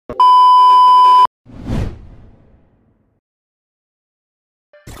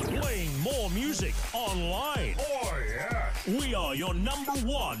music online. Oh, yeah. We are your number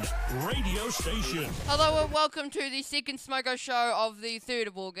one radio station. Hello and welcome to the second Smoko show of the 3rd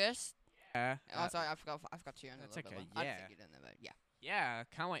of August. Yeah. Oh, sorry, I forgot to you. That's okay, I yeah. think you didn't know that. Yeah. Yeah,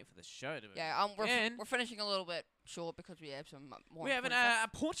 can't wait for the show to Yeah, begin. we're finishing a little bit short because we have some more. We have an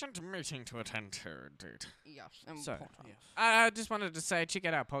important important meeting to attend to, dude. stuff. Yes, So, important. yeah. I just wanted to say, check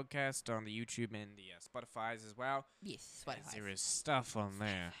out our podcast on the YouTube and the Spotify's as well. Yes, There Spotify. is stuff on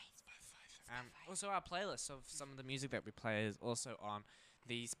there. Also, our playlist of some of the music that we play is also on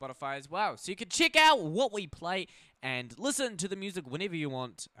the Spotify as well. So you can check out what we play and listen to the music whenever you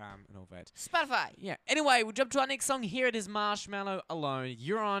want, and all that. Spotify. Yeah. Anyway, we'll jump to our next song. Here it is, Marshmallow Alone.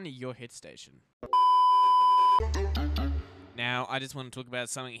 You're on your hit station. Now, I just want to talk about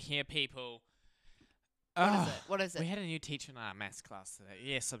something here, people. What is it? We had a new teacher in our maths class today.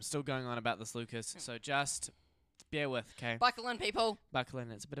 Yes, I'm still going on about this, Lucas. So just bear with, okay? Buckle in, people. Buckle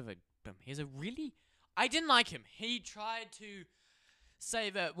in. It's a bit of a... He's a really... I didn't like him. He tried to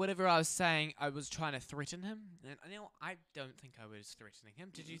say that whatever I was saying, I was trying to threaten him. And I don't think I was threatening him.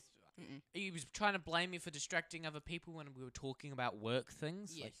 Did you? He was trying to blame me for distracting other people when we were talking about work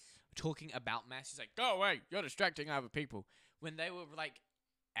things. Yes. Like, talking about maths. He's like, go away. You're distracting other people. When they were, like,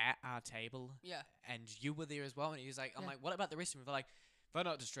 at our table. Yeah. And you were there as well. And he was like, I'm like, what about the rest of them? They're like, they're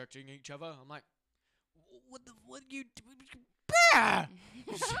not distracting each other. I'm like, what do you do?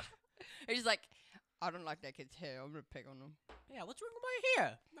 He's like, I don't like that kid's hair. I'm gonna pick on him. Yeah, what's wrong with my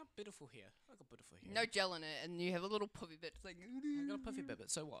hair? Not beautiful hair. I got beautiful hair. No gel in it, and you have a little puffy bit. It's like, I got a puffy bit,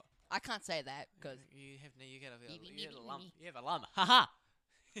 but so what? I can't say that because You have a lump. You have a lump. Haha.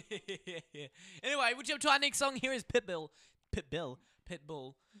 Anyway, we'll jump to our next song. Here is Pitbull. Timber.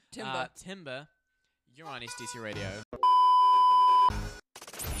 You're on SDC Radio.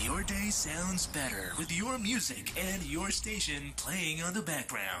 Your day sounds better with your music and your station playing on the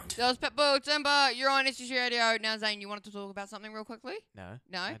background. that was Pitbull Timber. You're on SGC Radio. Now, Zane, you wanted to talk about something real quickly? No.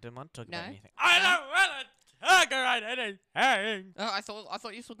 No? I don't want to talk about No? anything. I don't want to talk about anything. Oh, I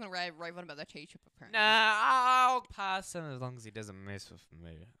thought you were still gonna rave on about that teacher. Apparently. Nah, I'll pass him as long as he doesn't mess with me.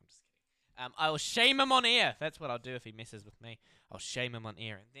 I'm just kidding. I'll shame him on air. That's what I'll do if he messes with me. I'll shame him on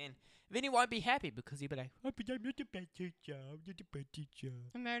air, and then he won't be happy because he'll be like, "Oh, but I'm not a bad teacher. I'm not a bad teacher."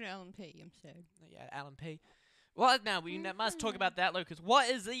 I'm married to Alan P. I'm sad. Yeah, Alan P. Well, now we must talk about that, Lucas. What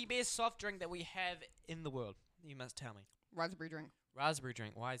is the best soft drink that we have in the world? You must tell me. Raspberry drink. Raspberry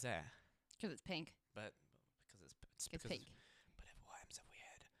drink. Why is that? Because it's pink. But because It's because pink. But what happens if we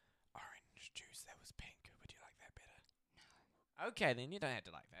had orange juice that was pink? Would you like that better? No. Okay, then you don't have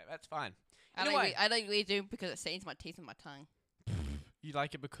to like that. That's fine. Anyway, I like we do because it stains my teeth and my tongue. you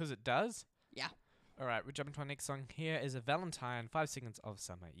like it because it does? Yeah. All right, we're jumping to our next song. Here is a Valentine, 5 Seconds of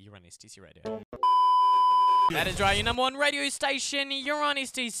Summer. You're on STC Radio. That is right, your number one radio station. You're on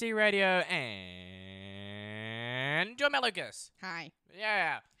STC Radio. And Joe Lucas. Hi.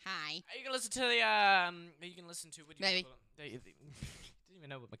 Yeah. Hi. You can listen to the, you can listen to, what do you Maybe. call it? Didn't even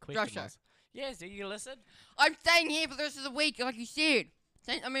know what my question Joshua. was. Yes, you can listen. I'm staying here for the rest of the week, like you said.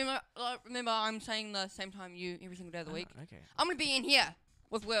 Remember, I'm saying the same time you every single day of the week. Okay. I'm gonna be in here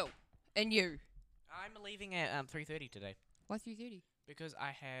with Will and you. I'm leaving at 3:30 today Why 3:30? because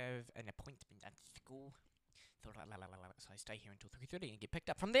I have an appointment at school. So I stay here until 3:30 and get picked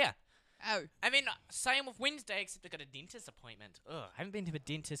up from there. Oh. I mean, same with Wednesday, except I got a dentist appointment. Ugh, I haven't been to a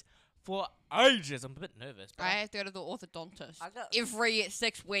dentist for ages. I'm a bit nervous. But I have to go to the orthodontist I got- every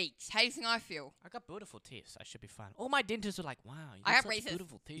 6 weeks. How do you think I feel? I got beautiful teeth. I should be fine. All my dentists are like, wow, you I got have such braces.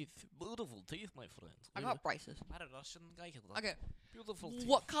 beautiful teeth. Beautiful teeth, my friend. I got braces. I don't know, I shouldn't like it. Okay. Beautiful teeth.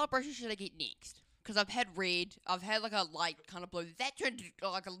 What color braces should I get next? Because I've had red. I've had like a light kind of blue. That turned to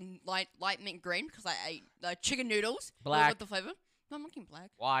like a light mint green because I ate chicken noodles. Black. With the flavor. No, I'm not getting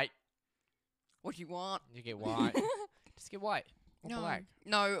black. White. What do you want? You get white. Just get white. Or No. black.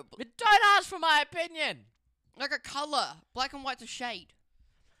 No. But don't ask for my opinion. Like a color. Black and white's a shade.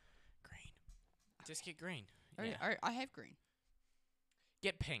 Green. Just get green. I mean, Yeah. I have green.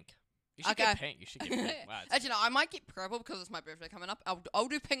 Get pink. You should Okay. get pink. You should get pink. Wow, it's- Actually, no, I might get purple because it's my birthday coming up. I'll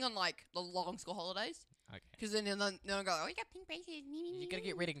do pink on like the long school holidays. okay. Because then I'll go, oh, you got pink braces. You gotta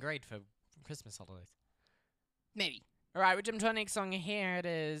get red and green for Christmas holidays. Maybe. All right, we're jumping to our next song. Here it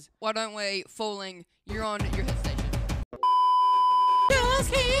is. Why don't we, Falling, you're on your hit station.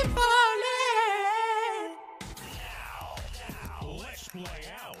 Just keep falling. Now, let's play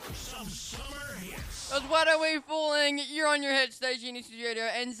out some summer hits. Because Why Don't We Falling, you're on your hit station, it's the radio.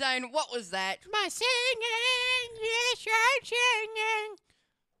 And Zane, what was that? My singing, yes,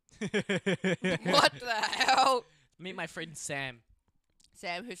 I'm singing. What the hell? Meet my friend Sam.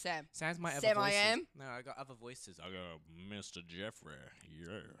 Sam, who's Sam? Sam's my other Sam I voices. am? No, I got other voices. I got Mr. Jeffrey.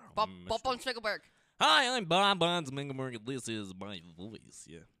 Yeah. Bob Mr. von Spiegelberg. Hi, I'm Bob Bondsmingerberg. This is my voice.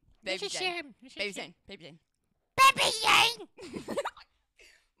 Yeah. Baby Jane. Baby Jane. Baby Jane.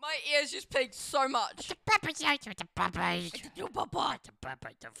 My ears just peaked so much. Baby Jane.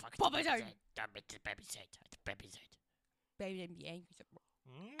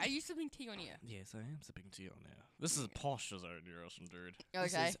 Are you sipping tea on here? Yes, I am sipping tea on now. This is posh zone, you're awesome, dude.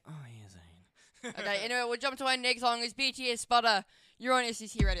 This Okay. is, oh, yeah, Zane. Okay, anyway, we'll jump to our next song. It's BTS Sputter. You're on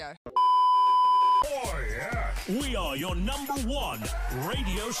SCC Radio. Oh, yeah. We are your #1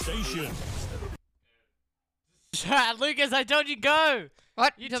 radio station. Lucas, I told you go.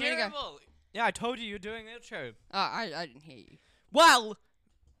 What? You're Tell me to go. terrible. Yeah, I told you you're doing the outro. Oh, I didn't hear you. Well,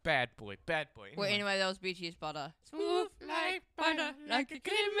 bad boy. Well, anyway, that was BTS Butter. Smooth like butter, like a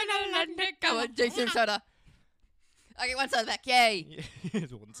criminal undercover. Jason Soda. Okay, one side back. Yay.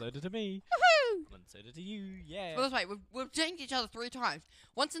 It's one soda to me. Woohoo! One soda to you. Yeah. Well, this way, we've changed each other 3 times.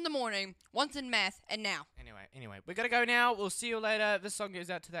 Once in the morning, once in math, and now. Anyway, we gotta go now. We'll see you later. This song goes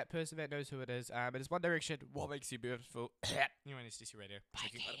out to that person that knows who it is. It is One Direction. What makes you beautiful? You on STC Radio.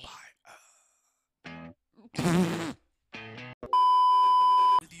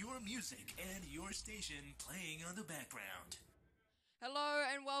 With your music and your station playing on the background. Hello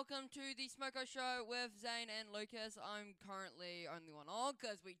and welcome to the Smoko Show with Zane and Lucas. I'm currently only one on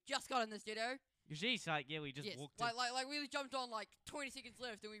because we just got in the studio. She's like, yeah, we just Yes, walked like we jumped on like 20 seconds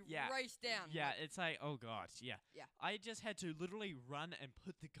left and we raced down. Yeah, like, it's like, oh god, yeah. Yeah. I just had to literally run and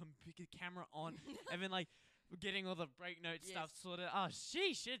put the camera on, and then like getting all the break note Yes. stuff sorted. Oh,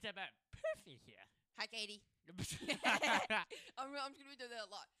 sheesh, it's about perfect here. Hi, Katie. I'm gonna be doing that a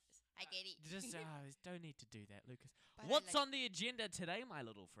lot. Hi, Katie. Just don't need to do that, Lucas. But I What's like- on the agenda today, my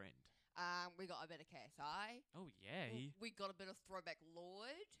little friend? We got a bit of KSI. Oh yay! We got a bit of Throwback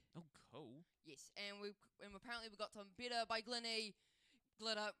Lloyd. Oh cool. Yes, and apparently we got some Bitter by Glinny.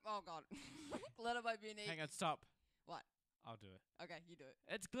 Glitter. Oh god. Glitter by Benny. Hang on, stop. What? I'll do it. Okay, you do it.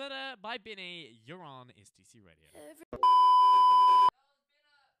 It's Glitter by Benny. You're on STC Radio.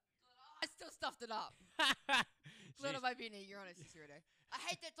 I still stuffed it up. Glitter by Benny. You're on STC Radio. I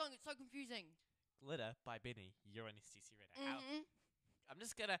hate that song. It's so confusing. Glitter by Benny. You're on STC Radio. Ow. Mm-hmm. I'm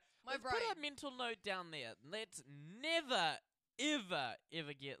just gonna My let's put a brain. mental note down there. Let's never,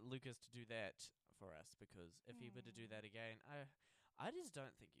 ever get Lucas to do that for us, because if he were to do that again, I just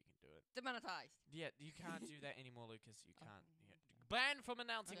don't think you can do it. Demonetized. Yeah, you can't do that anymore, Lucas. You can't. Yeah. Banned from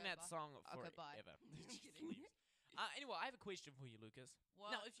announcing Okay, that bye. song Okay, bye. forever. I'm Just kidding. leaves. Anyway, I have a question for you, Lucas.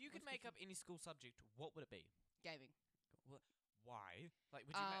 What? Now, if you could What's make the up any school subject, what would it be? Gaming. Why? Like,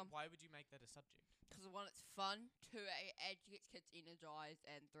 would you why would you make that a subject? Because 1, it's fun. 2, it gets kids energized,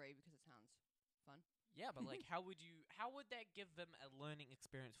 and 3, because it sounds fun. Yeah, but like, how would that give them a learning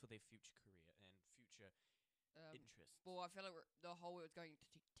experience for their future career and future interests? Well, I feel like the whole world's going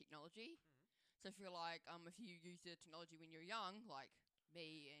into technology. So I feel like if you use the technology when you're young, like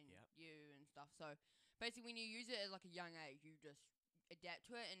me and you and stuff. So basically, when you use it at like a young age, you just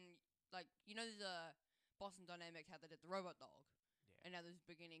adapt to it. And like, you know, the Boston Dynamics, how they did the robot dog. Yeah. And now there's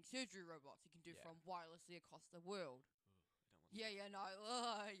beginning surgery robots you can do from wirelessly across the world. I don't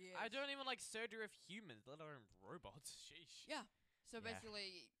want Yeah, yeah. I don't even like surgery of humans, let alone robots. Sheesh. Yeah. So Yeah.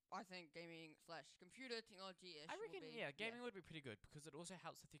 basically, I think gaming / computer technology is. I reckon, gaming would be pretty good because it also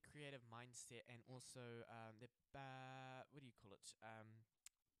helps with the creative mindset and also the what do you call it?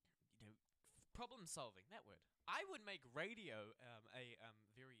 Problem solving. That word. I would make radio a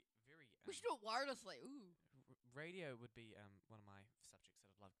very We should do it wirelessly. Ooh. radio would be one of my subjects that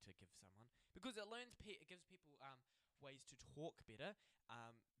I'd love to give someone because it gives people ways to talk better,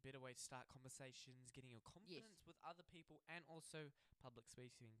 better way to start conversations, getting your confidence with other people, and also public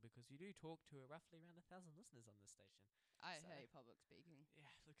speaking because you do talk to roughly around 1,000 listeners on this station. I hate public speaking.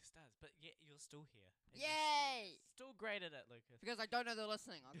 Yeah, Lucas does, but yet you're still here. And Yay! you're still great at it, Lucas. Because I don't know they're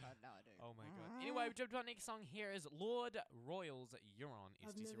listening. Okay, now I do. Oh my god. Anyway, we jumped to our next song. Here is Lord Royals. You're on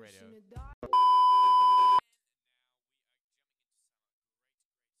STC Radio.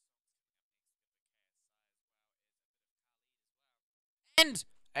 And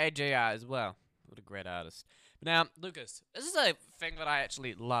AJR as well. What a great artist. But now, Lucas, this is a thing that I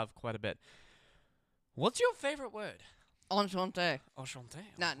actually love quite a bit. What's your favorite word? Enchanté. Enchanté.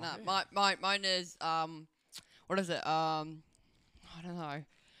 No, mine is what is it? I don't know.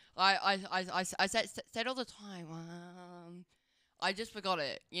 I say it all the time. I just forgot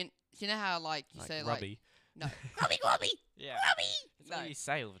it. You know how like you say like Grubby. no grubby. Yeah. Grubby. That's what you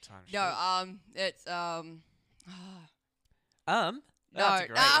say all the time. No, it's That's a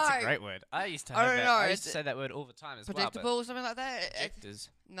great. It's a no. great word. I used to I have don't that. know, I used to it's say that word all the time as Predictable well. or something like that. Projectors.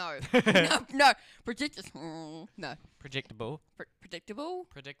 No. No. No. Projectable. Predictable.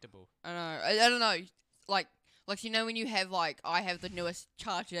 Predictable. I don't know. I don't know. Like you know when you have like I have the newest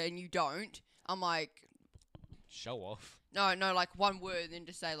charger and you don't. I'm like Show off. no like one word and then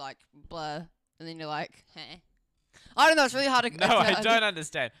just say like blah and then you're like huh. I don't know. It's really hard to. No, I don't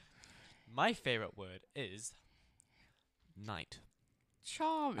understand. My favorite word is night.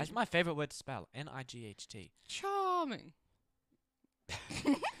 Charming. That's my favorite word to spell. N-I-G-H-T. Charming.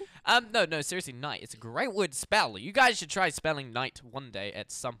 No, seriously, night. It's a great word to spell. You guys should try spelling night one day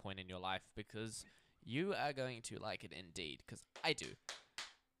at some point in your life because you are going to like it indeed. Because I do.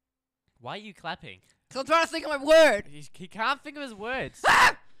 Why are you clapping? Because I'm trying to think of my word. He can't think of his words.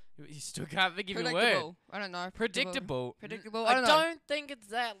 He still can't think of your word. Predictable. I don't know. Predictable. Predictable. I I don't know. don't think it's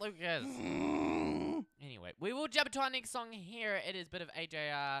that, Lucas. Anyway, we will jump to our next song here. It is a bit of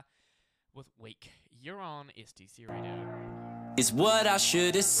AJR with Weak. You're on STC Radio. Is what I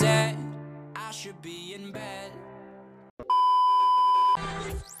should have said. I should be in bed.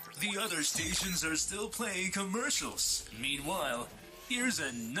 The other stations are still playing commercials. Meanwhile, here's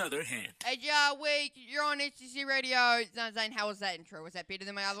another hint. AJR Week, you're on HTC Radio. Zane, how was that intro? Was that better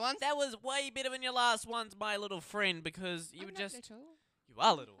than my other ones? That was way better than your last ones, my little friend, because you were just... Little. You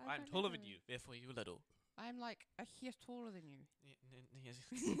are little. I'm I'm not taller than little. you, therefore you're little. I'm like a hair taller than you. Yes.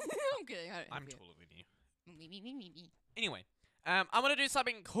 I'm kidding. I'm taller than you. Me. Anyway, I'm gonna do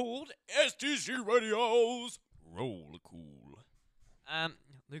something called STC Radio's Roll Cool.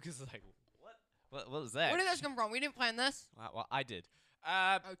 Lucas is like, what was that? Where did this come from? We didn't plan this. Well, I did.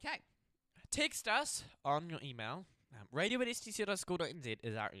 Okay. Text us on your email. radio@stc.school.nz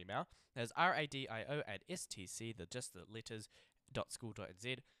is our email. There's radio@stc, just the letters,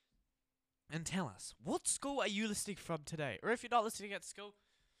 .school.nz. And tell us, what school are you listening from today? Or if you're not listening at school,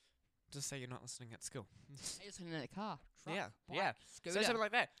 just say you're not listening at school. I just in the car. Truck, Yeah, bike, yeah. Scooter. Say something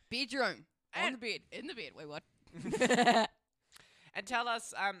like that. Bedroom. On And- the bed. In the bed. Wait, what? And tell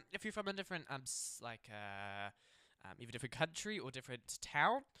us if you're from a different either different country or different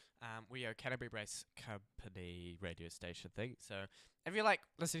town. We are a Canterbury-based company radio station thing. So if you're like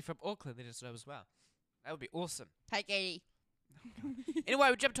listening from Auckland, let us know as well. That would be awesome. Hey, Katie. Anyway,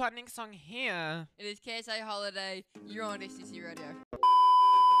 we'll jump to our next song here. It is KSA Holiday. You're on STC Radio.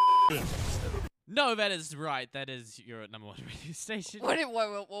 No, that is right. That is your number one radio station. What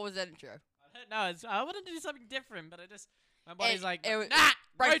was that intro? I don't know. I wanted to do something different, but my body's like, it was- nah, no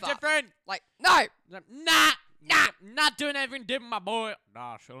brain fart. different. Like, no! Nah, not doing everything different, my boy.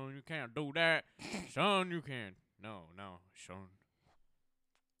 Nah, son, you can't do that. Son, you can't. No, son.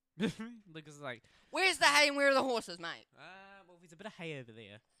 Lucas is like, Where's the hay and where are the horses, mate? well, there's a bit of hay over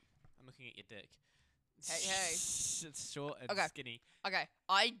there. I'm looking at your dick. Hey. It's short and Okay. skinny. Okay,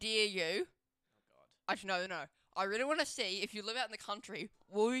 I dare you. Oh, God. Actually, no. I really want to see if you live out in the country,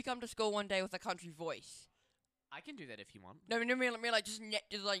 will you come to school one day with a country voice? I can do that if you want. No, I mean like just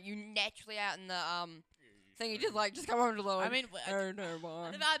like you naturally out in the thing. You just come home to the. I mean, oh no, I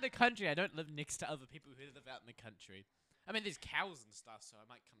man. live out in the country. I don't live next to other people who live out in the country. I mean, there's cows and stuff, so I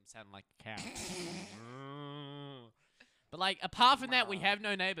might come sound like a cow. But, like, apart from that, we have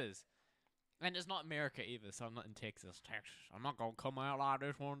no neighbors. And it's not America either, so I'm not in Texas. I'm not going to come out like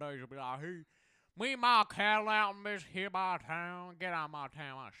this one day and be like, hey, me and my cattle out in this here by town. Get out of my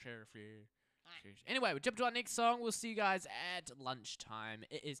town, my sheriff here. Anyway, we'll jump to our next song. We'll see you guys at lunchtime.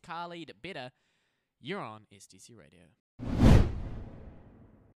 It is Khalid Better. You're on STC Radio.